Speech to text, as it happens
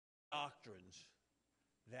doctrines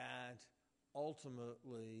that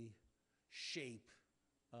ultimately shape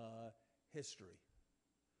history.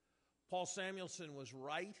 Paul Samuelson was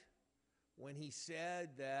right when he said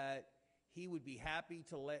that he would be happy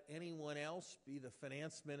to let anyone else be the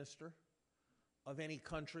finance minister of any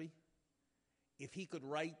country if he could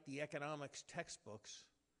write the economics textbooks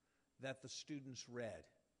that the students read.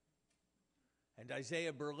 And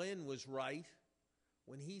Isaiah Berlin was right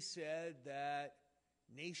when he said that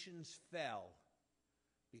nations fell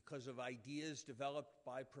because of ideas developed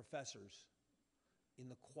by professors in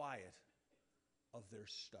the quiet of their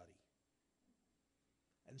study.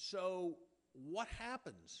 And so what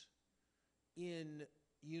happens in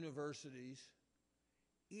universities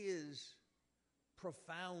is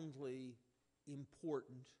profoundly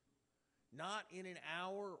important, not in an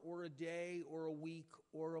hour or a day or a week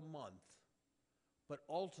or a month, but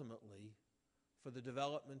ultimately for the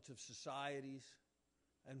development of societies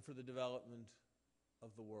and for the development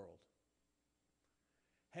of the world.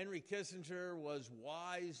 Henry Kissinger was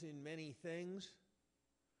wise in many things,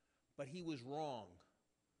 but he was wrong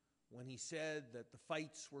when he said that the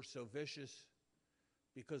fights were so vicious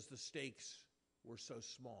because the stakes were so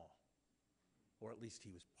small. Or at least he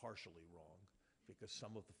was partially wrong, because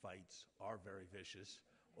some of the fights are very vicious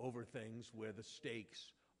over things where the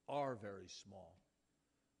stakes are very small.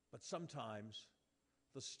 But sometimes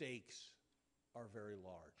the stakes are very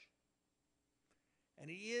large. And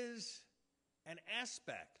it is an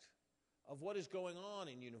aspect of what is going on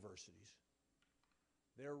in universities.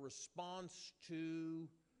 Their response to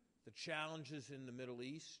the challenges in the Middle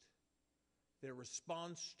East, their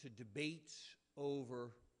response to debates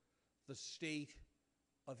over the state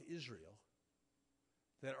of Israel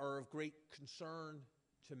that are of great concern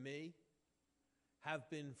to me, have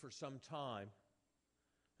been for some time,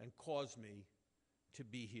 and cause me to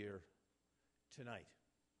be here tonight.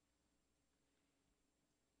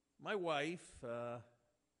 My wife,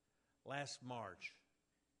 last March,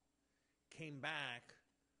 came back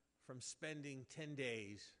from spending 10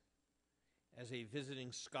 days as a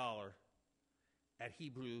visiting scholar at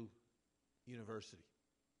Hebrew University.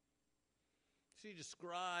 She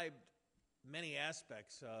described many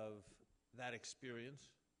aspects of that experience,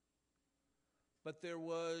 but there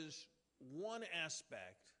was one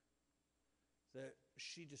aspect that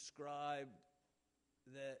she described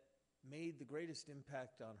that made the greatest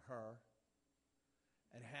impact on her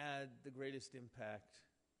and had the greatest impact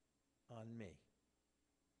on me.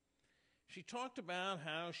 She talked about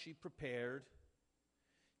how she prepared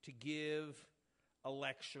to give a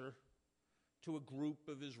lecture to a group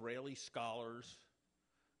of Israeli scholars,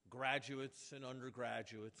 graduates and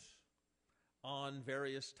undergraduates, on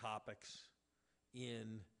various topics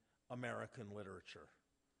in American literature: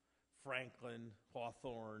 Franklin,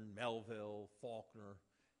 Hawthorne, Melville, Faulkner,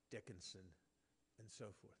 Dickinson, and so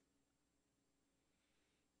forth.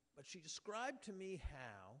 But she described to me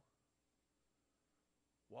how,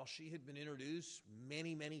 while she had been introduced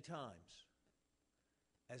many, many times,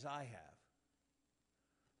 as I have,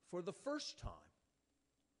 for the first time,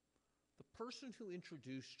 the person who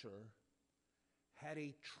introduced her had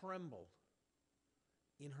a tremble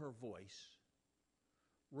in her voice,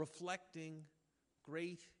 reflecting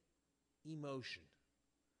great emotion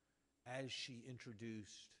as she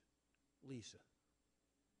introduced Lisa.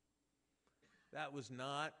 That was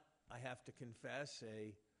not, I have to confess,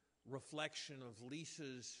 a reflection of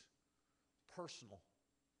Lisa's personal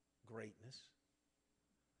greatness.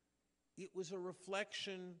 It was a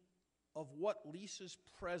reflection of what Lisa's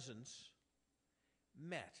presence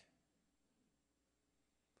meant.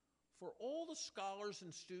 For all the scholars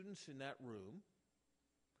and students in that room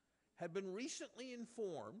had been recently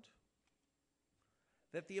informed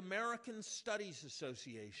that the American Studies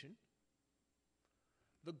Association,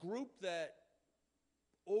 the group that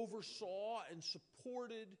oversaw and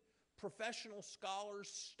supported professional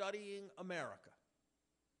scholars studying America,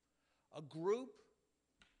 a group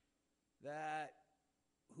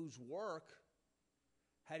whose work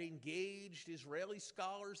had engaged Israeli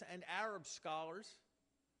scholars and Arab scholars,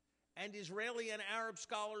 and Israeli and Arab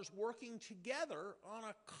scholars working together on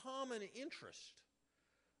a common interest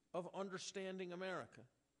of understanding America,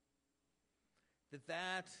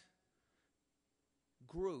 that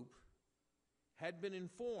group had been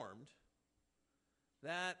informed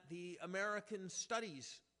that the American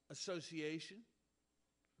Studies Association,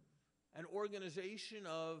 an organization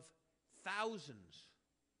of thousands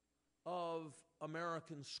of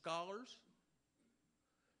American scholars,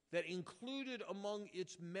 that included among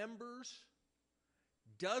its members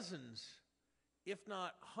dozens, if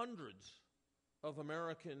not hundreds, of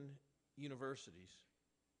American universities,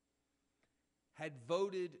 had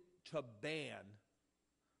voted to ban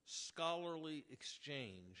scholarly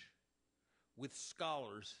exchange with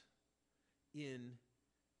scholars in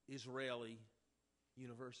Israeli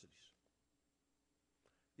universities.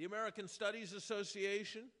 The American Studies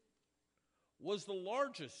Association was the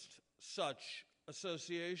largest such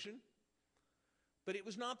association, but it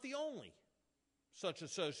was not the only such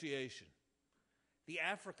association. The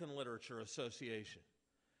African Literature Association,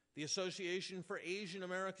 the Association for Asian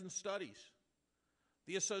American Studies,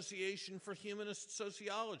 the Association for Humanist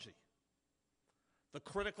Sociology, the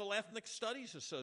Critical Ethnic Studies Association,